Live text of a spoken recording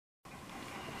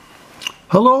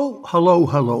Hello, hello,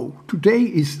 hello. Today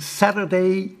is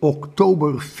Saturday,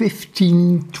 October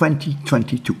 15,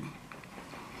 2022.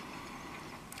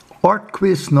 Art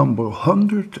quiz number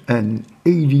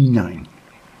 189.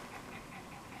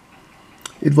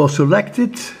 It was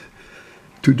selected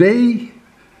today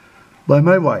by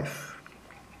my wife.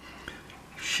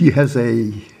 She has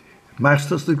a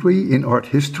master's degree in art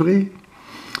history,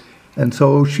 and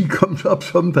so she comes up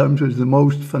sometimes with the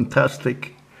most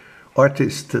fantastic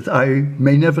artists that I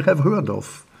may never have heard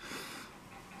of.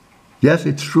 Yes,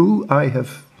 it's true, I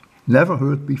have never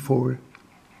heard before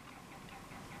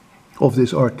of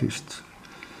this artist.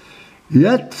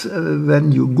 Yet,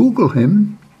 when you Google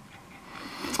him,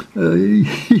 he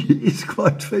is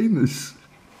quite famous.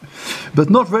 But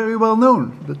not very well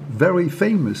known, but very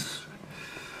famous.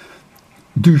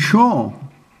 Duchamp,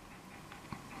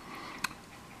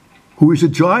 who is a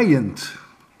giant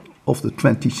of the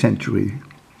 20th century,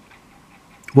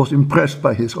 was impressed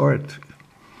by his art.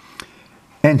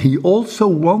 And he also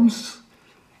once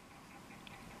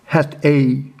had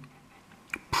a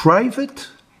private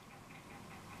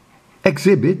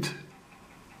exhibit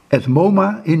at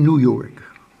MoMA in New York.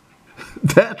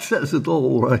 That says it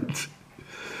all, right?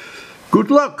 Good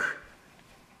luck.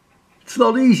 It's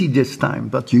not easy this time,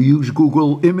 but you use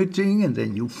Google imaging and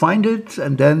then you find it,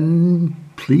 and then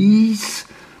please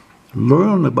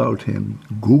learn about him.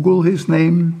 Google his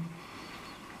name.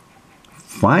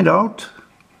 Find out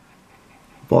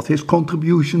what his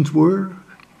contributions were,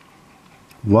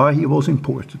 why he was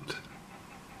important.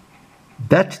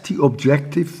 That's the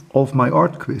objective of my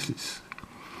art quizzes.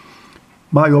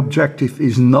 My objective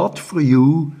is not for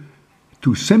you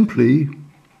to simply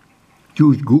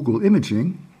use Google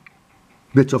imaging,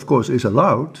 which of course is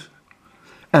allowed,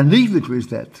 and leave it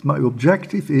with that. My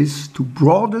objective is to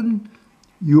broaden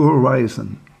your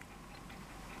horizon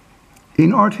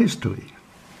in art history.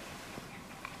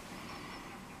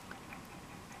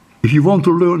 If you want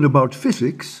to learn about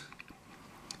physics,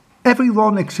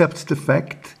 everyone accepts the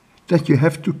fact that you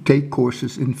have to take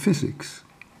courses in physics.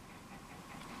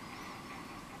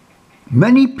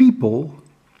 Many people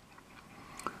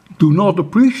do not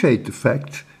appreciate the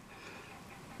fact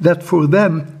that for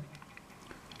them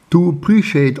to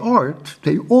appreciate art,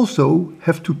 they also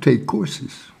have to take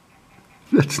courses.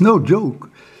 That's no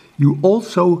joke. You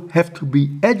also have to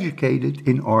be educated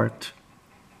in art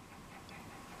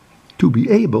to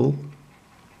be able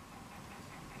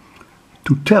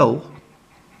to tell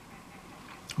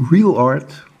real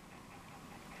art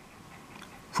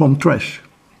from trash.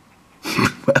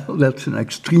 Well, that's an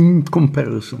extreme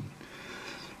comparison.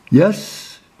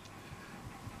 Yes,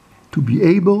 to be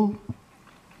able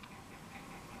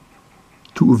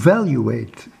to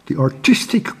evaluate the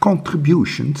artistic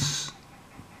contributions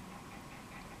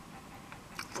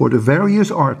for the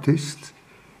various artists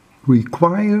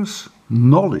requires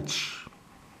knowledge.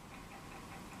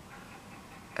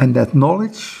 And that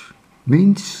knowledge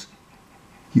means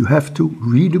you have to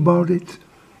read about it,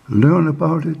 learn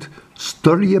about it,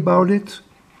 study about it,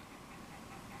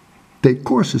 take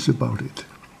courses about it.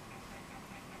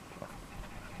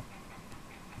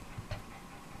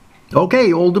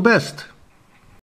 Okay, all the best.